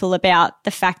to people about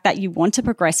the fact that you want to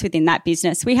progress within that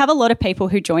business. We have a lot of people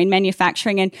who join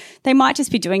manufacturing and they might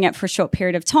just be doing it for a short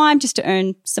period of time just to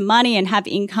earn some money and have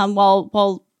income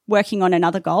while working on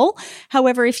another goal.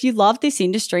 However, if you love this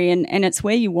industry and it's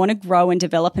where you want to grow and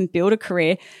develop and build a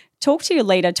career, talk to your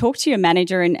leader, talk to your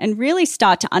manager and really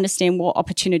start to understand what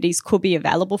opportunities could be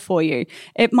available for you.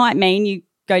 It might mean you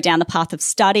go down the path of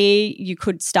study, you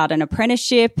could start an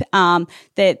apprenticeship,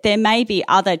 there may be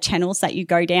other channels that you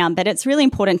go down, but it's really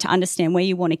important to understand where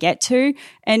you want to get to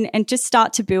and just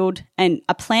start to build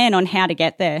a plan on how to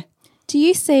get there. Do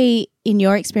you see, in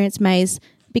your experience, Maze,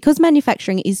 because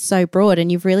manufacturing is so broad and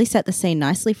you've really set the scene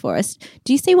nicely for us,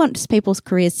 do you see once people's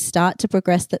careers start to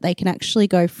progress that they can actually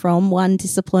go from one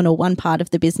discipline or one part of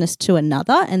the business to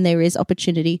another and there is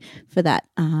opportunity for that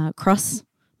cross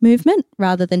movement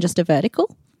rather than just a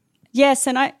vertical? Yes,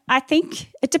 and I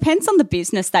think it depends on the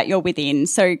business that you're within.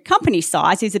 So company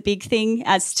size is a big thing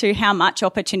as to how much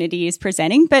opportunity is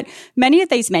presenting, but many of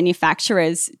these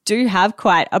manufacturers do have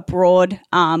quite a broad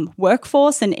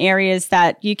workforce and areas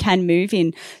that you can move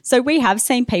in. So we have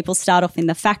seen people start off in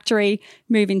the factory,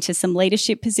 move into some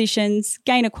leadership positions,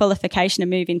 gain a qualification and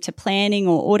move into planning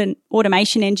or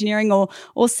automation engineering or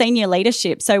senior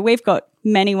leadership. So we've got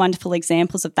many wonderful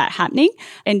examples of that happening.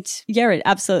 And yeah, it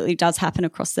absolutely does happen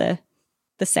across the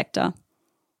sector.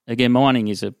 Again, mining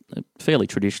is a fairly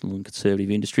traditional and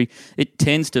conservative industry. It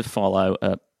tends to follow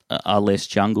a less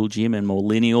jungle gym and more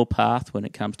linear path when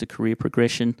it comes to career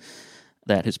progression.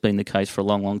 That has been the case for a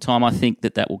long, long time. I think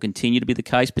that will continue to be the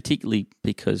case, particularly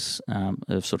because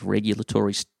of sort of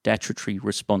regulatory statutory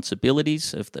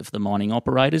responsibilities of the mining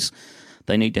operators.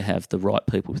 They need to have the right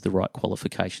people with the right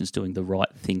qualifications doing the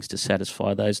right things to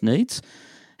satisfy those needs.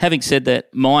 Having said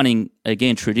that, mining,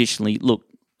 again, traditionally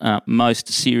looked most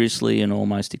seriously and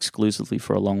almost exclusively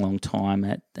for a long, long time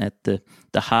at the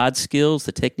hard skills,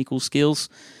 the technical skills.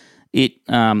 It,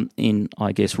 in,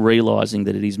 I guess, realising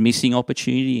that it is missing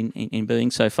opportunity in being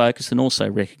so focused and also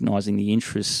recognising the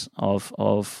interests of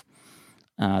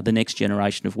the next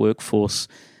generation of workforce.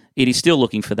 It is still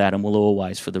looking for that and will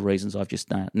always, for the reasons I've just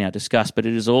now discussed, but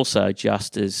it is also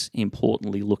just as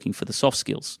importantly looking for the soft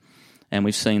skills. And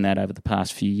we've seen that over the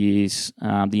past few years,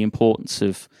 the importance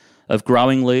of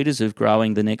growing leaders, of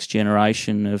growing the next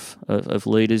generation of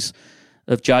leaders,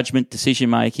 of judgment,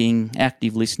 decision-making,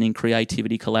 active listening,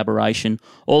 creativity, collaboration,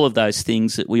 all of those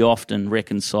things that we often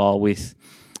reconcile with,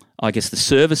 I guess, the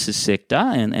services sector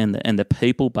and the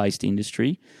people-based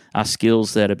industry are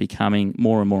skills that are becoming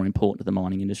more and more important to the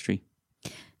mining industry.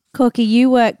 Corky, you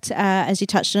worked, as you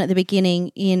touched on at the beginning,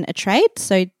 in a trade.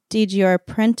 So did your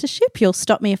apprenticeship. You'll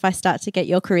stop me if I start to get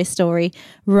your career story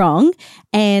wrong,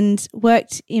 and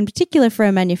worked in particular for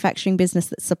a manufacturing business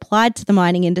that supplied to the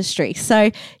mining industry.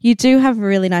 So you do have a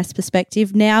really nice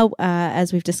perspective. Now,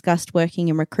 as we've discussed, working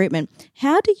in recruitment,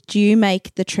 how did you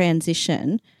make the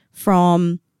transition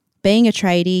from being a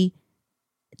tradie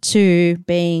to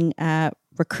being a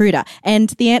recruiter? And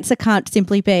the answer can't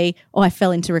simply be, I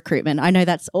fell into recruitment. I know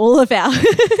that's all of our...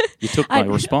 You took my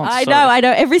response. I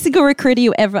know. Every single recruiter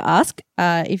you ever ask,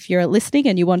 if you're listening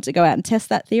and you want to go out and test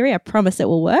that theory, I promise it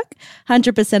will work.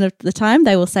 100% of the time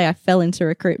they will say I fell into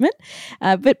recruitment.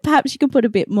 But perhaps you can put a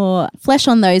bit more flesh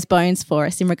on those bones for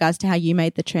us in regards to how you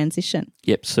made the transition.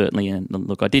 Yep, certainly. And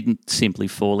look, I didn't simply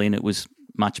fall in. It was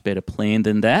much better planned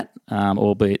than that,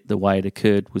 albeit the way it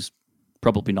occurred was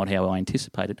probably not how I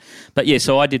anticipated. But yeah,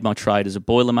 so I did my trade as a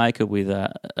boilermaker with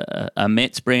a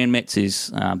METS brand. METS is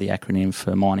the acronym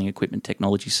for Mining Equipment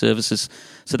Technology Services.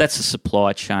 So that's the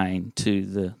supply chain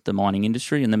to the mining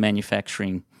industry and the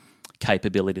manufacturing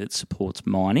capability that supports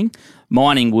mining.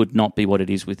 Mining would not be what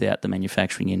it is without the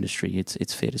manufacturing industry,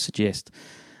 it's fair to suggest.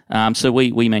 So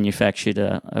we manufactured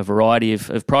a variety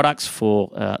of products for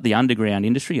the underground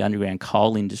industry, underground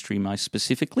coal industry most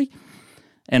specifically.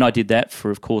 And I did that for,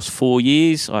 of course, 4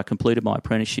 years. I completed my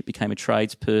apprenticeship, became a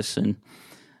tradesperson,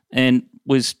 and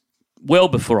was well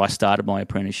before I started my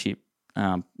apprenticeship,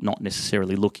 not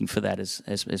necessarily looking for that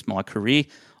as my career.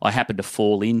 I happened to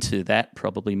fall into that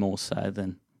probably more so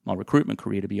than my recruitment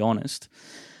career, to be honest.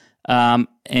 And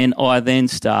I then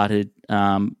started,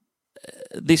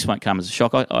 this won't come as a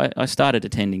shock, I started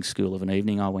attending school of an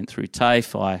evening. I went through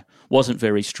TAFE. I wasn't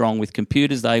very strong with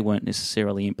computers. They weren't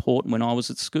necessarily important when I was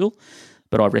at school,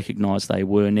 but I recognised they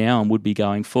were now and would be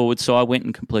going forward. So I went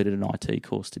and completed an IT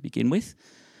course to begin with.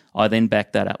 I then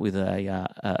backed that up with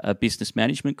a business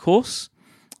management course.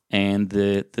 And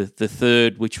the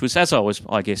third, which was, as I was,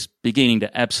 I guess, beginning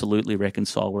to absolutely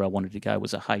reconcile where I wanted to go,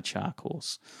 was a HR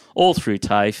course. All through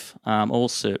TAFE, all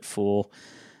Cert 4.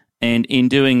 And in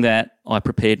doing that, I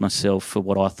prepared myself for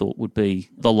what I thought would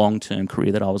be the long-term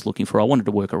career that I was looking for. I wanted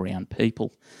to work around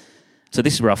people. So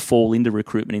this is where I fall into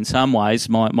recruitment in some ways.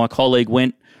 My colleague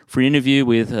went for an interview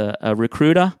with a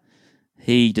recruiter.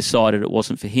 He decided it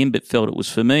wasn't for him but felt it was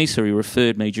for me, so he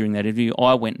referred me during that interview.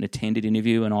 I went and attended an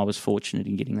interview and I was fortunate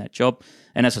in getting that job.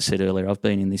 And as I said earlier, I've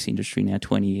been in this industry now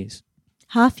 20 years.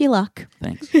 Half your luck.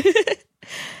 Thanks.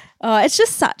 It's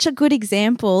just such a good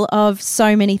example of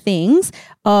so many things,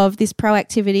 of this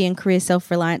proactivity and career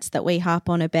self-reliance that we harp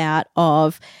on about,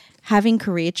 of having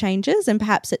career changes and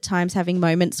perhaps at times having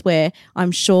moments where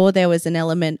I'm sure there was an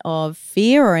element of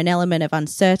fear or an element of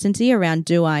uncertainty around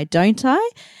do I, don't I,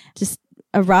 just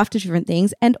a raft of different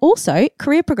things, and also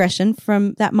career progression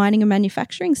from that mining and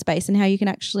manufacturing space and how you can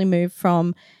actually move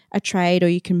from a trade, or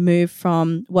you can move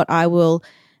from what I will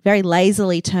very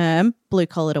lazily term blue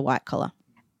collar to white collar.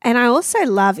 And I also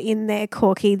love in there,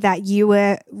 Corky, that you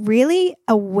were really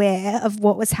aware of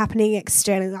what was happening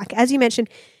externally. Like, as you mentioned,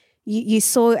 you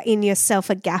saw in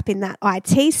yourself a gap in that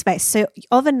IT space. So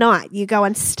overnight you go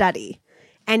and study.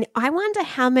 And I wonder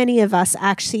how many of us are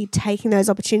actually taking those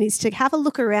opportunities to have a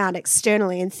look around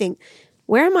externally and think,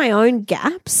 where are my own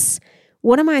gaps?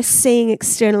 What am I seeing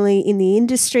externally in the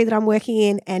industry that I'm working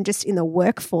in and just in the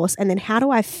workforce? And then how do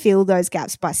I fill those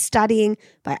gaps by studying,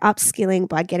 by upskilling,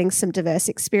 by getting some diverse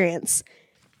experience?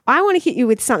 I want to hit you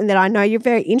with something that I know you're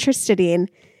very interested in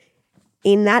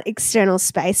that external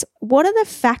space. What are the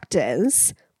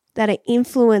factors that are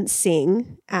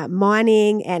influencing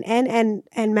mining and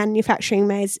manufacturing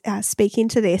may speak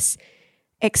into this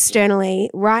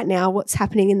externally right now? What's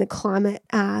happening in the climate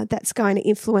that's going to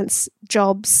influence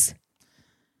jobs?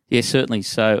 Yeah, certainly.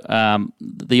 So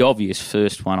the obvious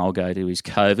first one I'll go to is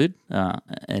COVID,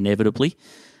 inevitably.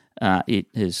 It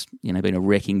has been a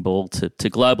wrecking ball to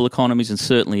global economies and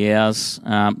certainly ours.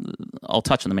 I'll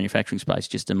touch on the manufacturing space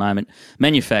just a moment.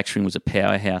 Manufacturing was a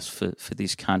powerhouse for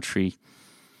this country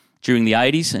during the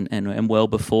 80s and well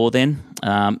before then.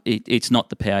 It's not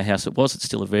the powerhouse it was. It's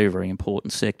still a very, very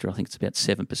important sector. I think it's about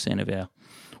 7% of our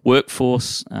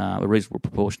workforce, a reasonable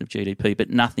proportion of GDP, but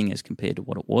nothing as compared to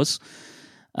what it was.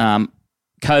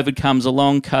 COVID comes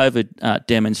along. COVID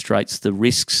demonstrates the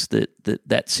risks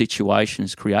that situation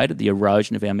has created, the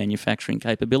erosion of our manufacturing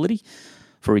capability.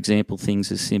 For example,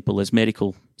 things as simple as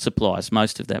medical supplies.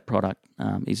 Most of that product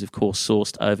is, of course,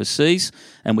 sourced overseas,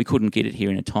 and we couldn't get it here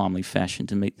in a timely fashion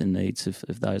to meet the needs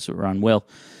of those that were unwell.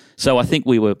 So I think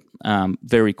we were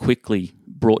very quickly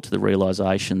brought to the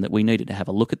realisation that we needed to have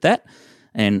a look at that,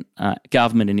 and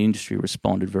government and industry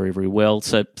responded very, very well.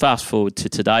 So fast forward to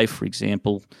today, for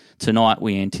example, tonight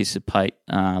we anticipate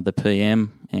the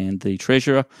PM and the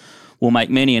Treasurer will make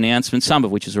many announcements, some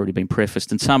of which has already been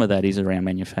prefaced, and some of that is around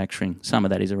manufacturing, some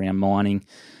of that is around mining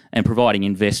and providing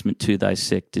investment to those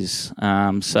sectors.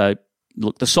 So,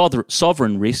 look, the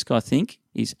sovereign risk, I think,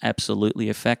 is absolutely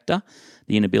a factor,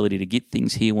 the inability to get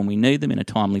things here when we need them in a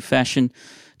timely fashion.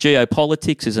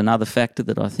 Geopolitics is another factor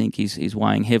that I think is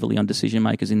weighing heavily on decision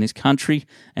makers in this country,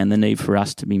 and the need for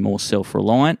us to be more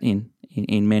self-reliant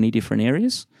in many different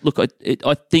areas. Look,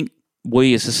 I think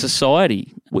we as a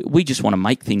society, we just want to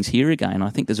make things here again. I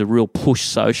think there's a real push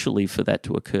socially for that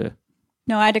to occur.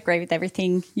 No, I'd agree with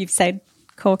everything you've said,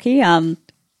 Corky.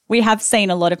 We have seen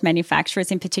a lot of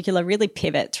manufacturers in particular really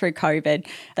pivot through COVID.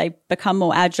 They've become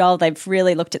more agile. They've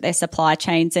really looked at their supply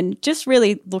chains and just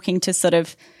really looking to sort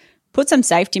of put some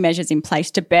safety measures in place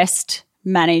to best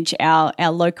manage our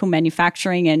local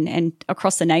manufacturing and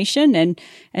across the nation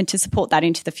and to support that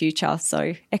into the future.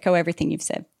 So echo everything you've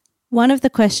said. One of the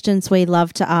questions we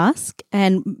love to ask,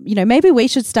 and maybe we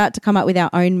should start to come up with our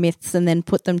own myths and then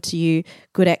put them to you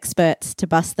good experts to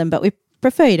bust them, but we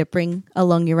prefer you to bring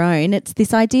along your own. It's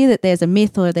this idea that there's a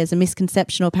myth or there's a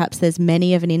misconception or perhaps there's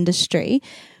many of an industry.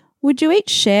 Would you each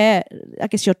share, I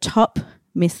guess, your top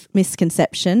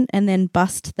misconception and then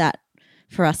bust that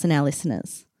for us and our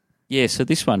listeners? Yeah, so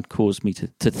this one caused me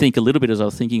to think a little bit as I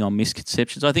was thinking on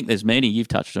misconceptions. I think there's many. You've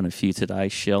touched on a few today,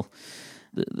 Shell.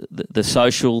 The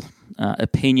social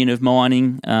opinion of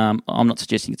mining, I'm not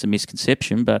suggesting it's a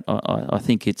misconception, but I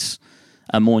think it's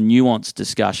a more nuanced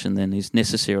discussion than is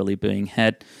necessarily being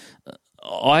had.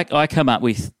 I come up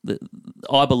with,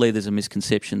 I believe there's a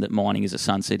misconception that mining is a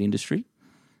sunset industry,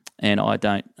 and I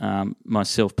don't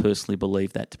myself personally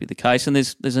believe that to be the case. And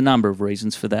there's a number of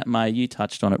reasons for that. May, you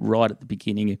touched on it right at the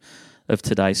beginning of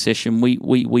today's session.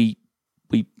 We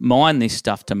mine this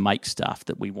stuff to make stuff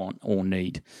that we want or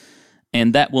need,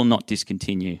 and that will not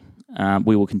discontinue.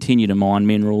 We will continue to mine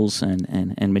minerals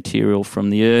and material from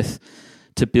the earth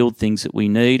to build things that we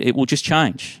need. It will just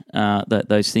change.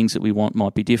 Those things that we want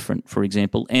might be different. For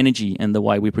example, energy and the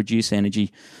way we produce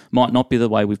energy might not be the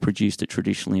way we've produced it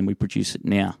traditionally and we produce it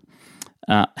now.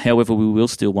 However, we will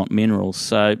still want minerals.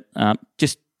 So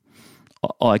just,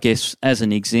 I guess, as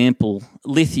an example,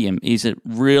 lithium is a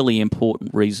really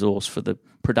important resource for the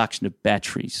production of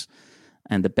batteries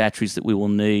and the batteries that we will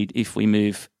need if we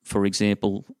move, for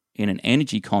example, in an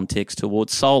energy context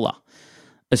towards solar.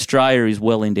 Australia is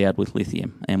well endowed with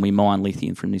lithium, and we mine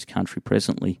lithium from this country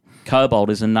presently. Cobalt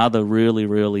is another really,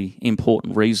 really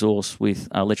important resource with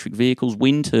electric vehicles,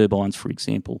 wind turbines, for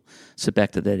example. So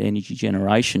back to that energy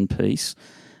generation piece.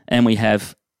 And we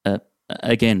have,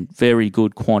 again, very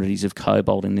good quantities of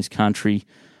cobalt in this country.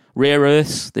 Rare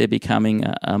earths, they're becoming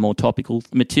a more topical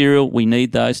material. We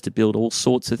need those to build all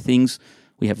sorts of things.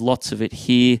 We have lots of it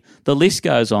here. The list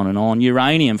goes on and on.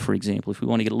 Uranium, for example, if we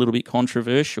want to get a little bit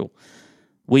controversial,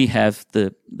 we have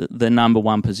the number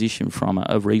one position from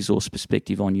a resource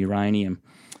perspective on uranium.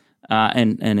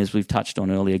 And as we've touched on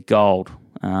earlier, gold.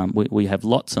 We have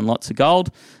lots and lots of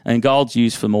gold, and gold's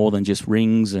used for more than just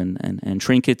rings and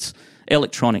trinkets.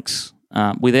 Electronics.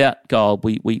 Without gold,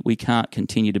 we can't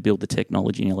continue to build the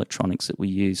technology in electronics that we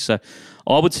use. So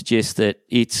I would suggest that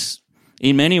it's,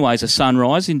 in many ways, a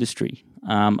sunrise industry.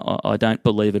 I don't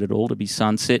believe it at all to be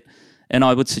sunset. And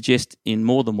I would suggest in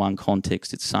more than one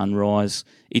context it's sunrise.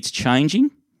 It's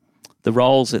changing. The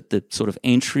roles at the sort of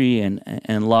entry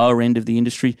and lower end of the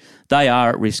industry, they are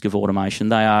at risk of automation.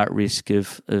 They are at risk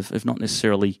of not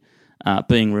necessarily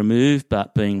being removed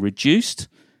but being reduced.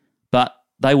 But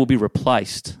they will be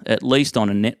replaced, at least on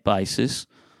a net basis,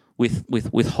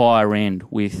 with higher end,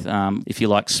 with, if you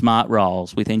like, smart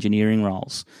roles, with engineering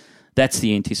roles. That's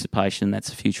the anticipation. That's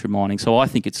the future of mining. So I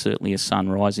think it's certainly a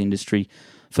sunrise industry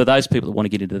for those people that want to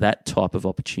get into that type of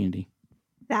opportunity.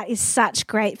 That is such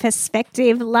great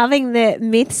perspective. Loving the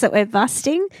myths that we're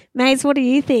busting. Maze, what do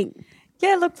you think?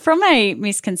 Yeah, look, from a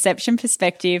misconception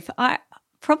perspective, I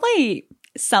probably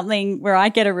something where I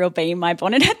get a real bee in my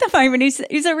bonnet at the moment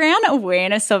is around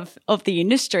awareness of the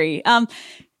industry,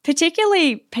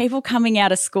 particularly people coming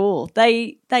out of school.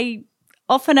 They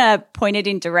often are pointed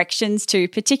in directions to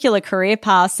particular career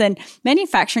paths, and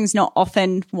manufacturing is not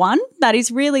often one that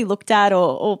is really looked at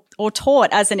or taught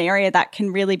as an area that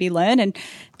can really be learned. And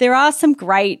there are some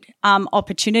great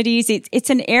opportunities. It's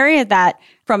an area that,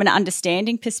 from an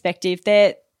understanding perspective,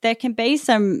 there can be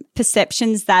some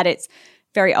perceptions that it's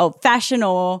very old-fashioned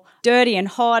or dirty and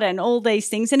hot and all these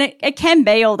things. And it can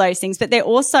be all those things, but they're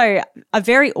also a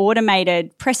very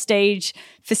automated prestige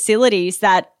facilities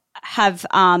that have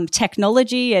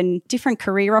technology and different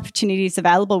career opportunities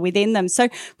available within them. So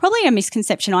probably a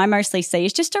misconception I mostly see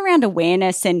is just around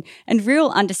awareness and real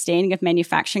understanding of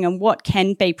manufacturing and what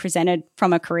can be presented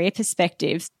from a career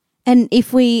perspective. And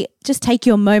if we just take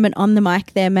your moment on the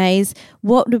mic there, Maze,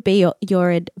 what would be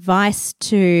your advice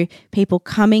to people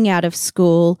coming out of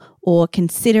school or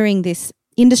considering this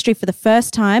industry for the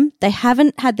first time? They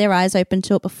haven't had their eyes open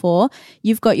to it before.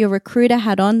 You've got your recruiter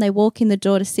hat on. They walk in the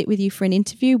door to sit with you for an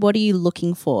interview. What are you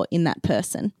looking for in that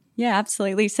person? Yeah,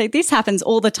 absolutely. So this happens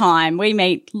all the time. We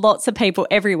meet lots of people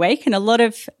every week, and a lot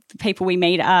of the people we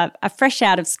meet are fresh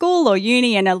out of school or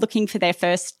uni and are looking for their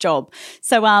first job.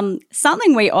 So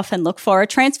something we often look for are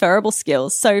transferable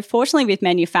skills. So fortunately with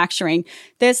manufacturing,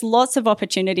 there's lots of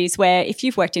opportunities where if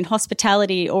you've worked in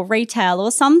hospitality or retail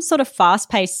or some sort of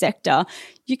fast-paced sector,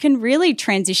 you can really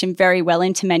transition very well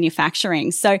into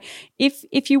manufacturing. So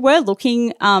if you were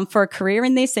looking for a career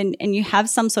in this and you have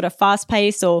some sort of fast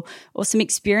pace or some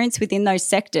experience within those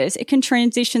sectors, it can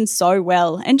transition so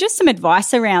well. And just some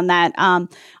advice around that,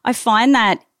 I find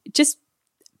that just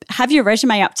have your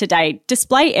resume up to date.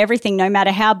 Display everything, no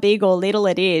matter how big or little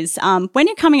it is. When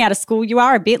you're coming out of school, you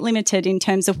are a bit limited in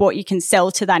terms of what you can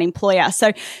sell to that employer.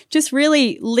 So just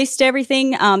really list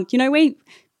everything.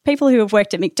 People who have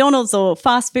worked at McDonald's or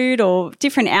fast food or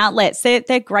different outlets,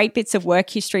 they're great bits of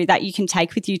work history that you can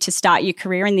take with you to start your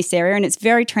career in this area, and it's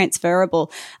very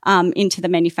transferable into the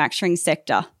manufacturing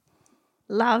sector.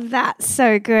 Love that.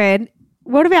 So good.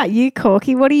 What about you,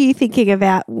 Corky? What are you thinking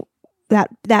about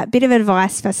that bit of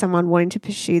advice for someone wanting to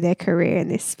pursue their career in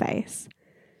this space?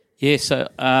 Yeah, so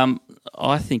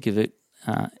I think of it,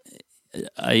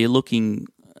 are you looking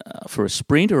for a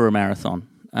sprint or a marathon?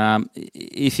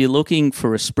 If you're looking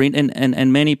for a sprint,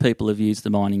 and many people have used the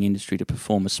mining industry to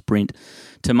perform a sprint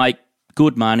to make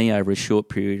good money over a short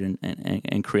period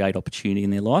and create opportunity in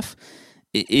their life.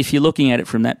 If you're looking at it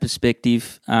from that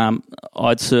perspective,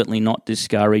 I'd certainly not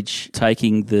discourage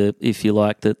taking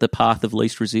the path of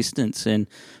least resistance and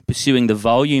pursuing the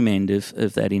volume end of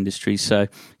that industry. So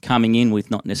coming in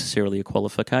with not necessarily a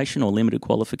qualification or limited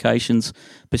qualifications,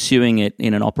 pursuing it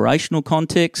in an operational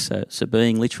context, so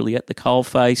being literally at the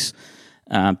coalface,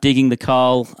 digging the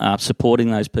coal,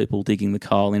 supporting those people digging the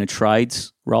coal in a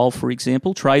trades role, for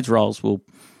example. Trades roles will,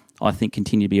 I think,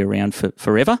 continue to be around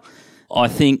forever. I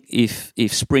think if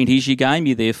sprint is your game,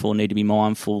 you therefore need to be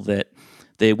mindful that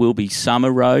there will be some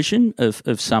erosion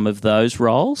of some of those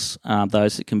roles,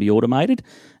 those that can be automated,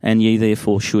 and you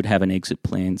therefore should have an exit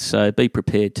plan. So be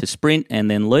prepared to sprint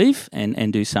and then leave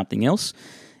and do something else.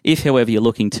 If, however, you're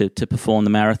looking to perform the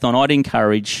marathon, I'd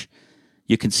encourage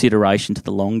your consideration to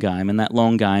the long game, and that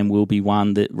long game will be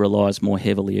one that relies more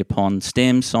heavily upon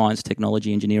STEM, science,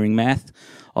 technology, engineering, math.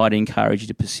 I'd encourage you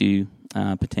to pursue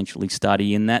potentially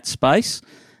study in that space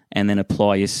and then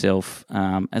apply yourself,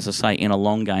 as I say, in a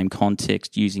long game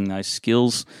context using those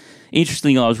skills.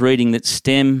 Interestingly, I was reading that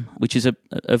STEM, which is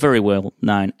a very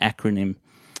well-known acronym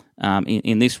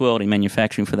in this world, in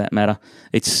manufacturing for that matter,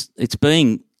 it's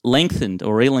being lengthened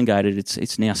or elongated.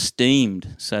 It's now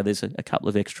STEAMed, so there's a couple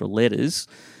of extra letters.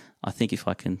 I think if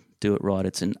I can do it right,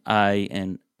 it's an A,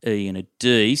 an E and a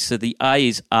D. So the A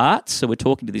is art, so we're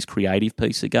talking to this creative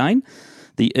piece again.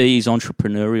 The E is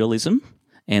entrepreneurialism,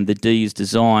 and the D is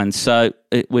design. So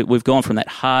we've gone from that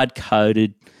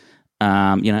hard-coded,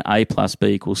 A plus B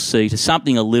equals C to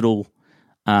something a little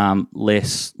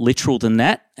less literal than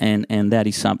that, and that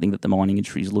is something that the mining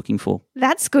industry is looking for.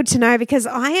 That's good to know, because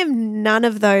I am none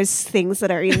of those things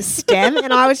that are in STEM,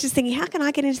 and I was just thinking, how can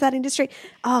I get into that industry?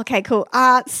 Oh, okay, cool.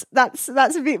 Arts, that's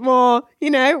a bit more,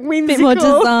 whimsical. A bit more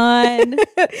design.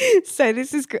 So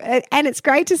this is great, and it's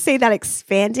great to see that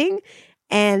expanding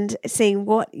and seeing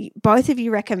what both of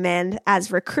you recommend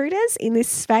as recruiters in this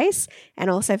space, and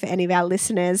also for any of our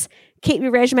listeners. Keep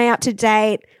your resume up to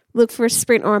date, look for a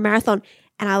sprint or a marathon.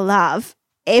 And I love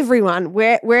everyone,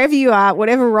 wherever you are,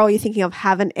 whatever role you're thinking of,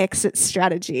 have an exit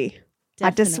strategy. Definitely.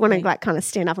 I just want to kind of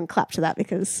stand up and clap to that,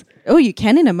 because... Oh, you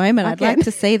can in a moment. I'd like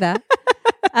to see that.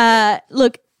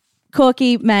 Look,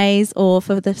 Corky, Maze, or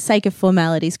for the sake of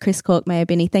formalities, Chris Cork, Maya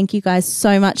Binney, thank you guys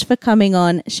so much for coming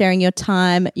on, sharing your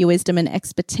time, your wisdom and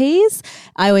expertise.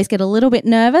 I always get a little bit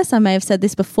nervous. I may have said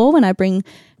this before when I bring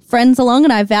friends along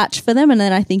and I vouch for them, and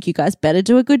then I think you guys better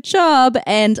do a good job,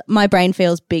 and my brain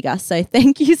feels bigger. So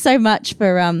thank you so much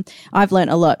for, I've learned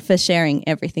a lot, for sharing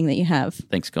everything that you have.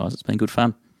 Thanks, guys. It's been good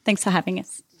fun. Thanks for having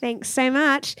us. Thanks so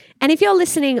much. And if you're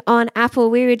listening on Apple,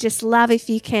 we would just love if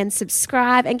you can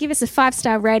subscribe and give us a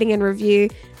 5-star rating and review.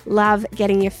 Love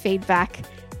getting your feedback.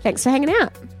 Thanks for hanging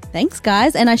out. Thanks,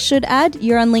 guys. And I should add,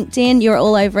 you're on LinkedIn, you're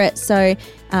all over it. So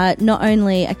not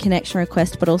only a connection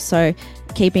request, but also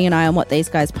keeping an eye on what these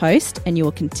guys post, and you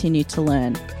will continue to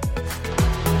learn.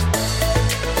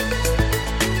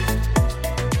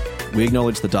 We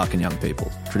acknowledge the Darkin Young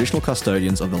people, traditional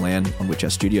custodians of the land on which our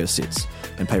studio sits,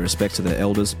 and pay respect to their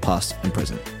elders, past and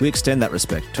present. We extend that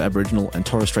respect to Aboriginal and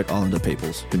Torres Strait Islander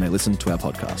peoples who may listen to our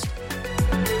podcast.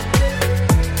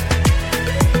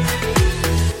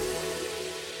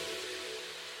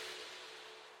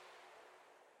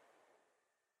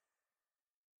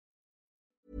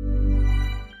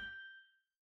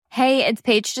 Hey, it's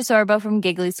Paige DeSorbo from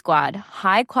Giggly Squad.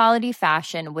 High quality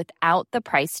fashion without the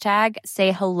price tag.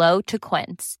 Say hello to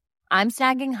Quince. I'm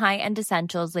snagging high-end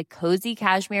essentials like cozy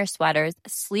cashmere sweaters,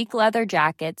 sleek leather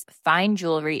jackets, fine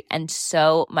jewelry, and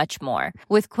so much more.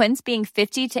 With Quince being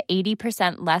 50 to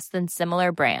 80% less than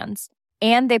similar brands.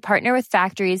 And they partner with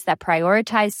factories that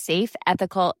prioritize safe,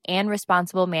 ethical, and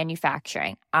responsible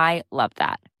manufacturing. I love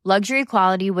that. Luxury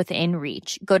quality within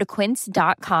reach. Go to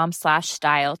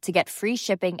quince.com/style to get free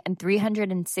shipping and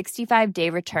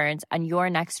 365-day returns on your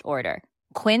next order.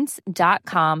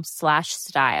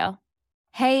 Quince.com/style.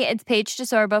 Hey, it's Paige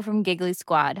DeSorbo from Giggly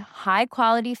Squad. High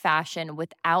quality fashion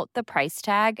without the price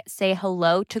tag. Say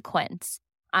hello to Quince.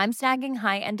 I'm snagging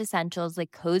high-end essentials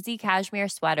like cozy cashmere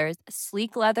sweaters,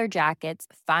 sleek leather jackets,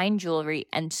 fine jewelry,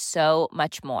 and so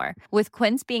much more. With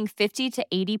Quince being 50 to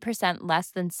 80%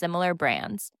 less than similar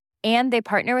brands. And they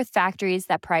partner with factories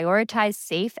that prioritize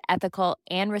safe, ethical,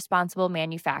 and responsible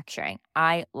manufacturing.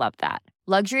 I love that.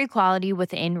 Luxury quality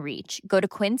within reach. Go to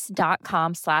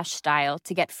quince.com/style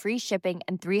to get free shipping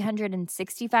and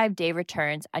 365-day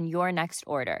returns on your next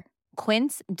order.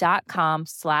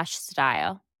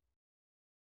 Quince.com/style.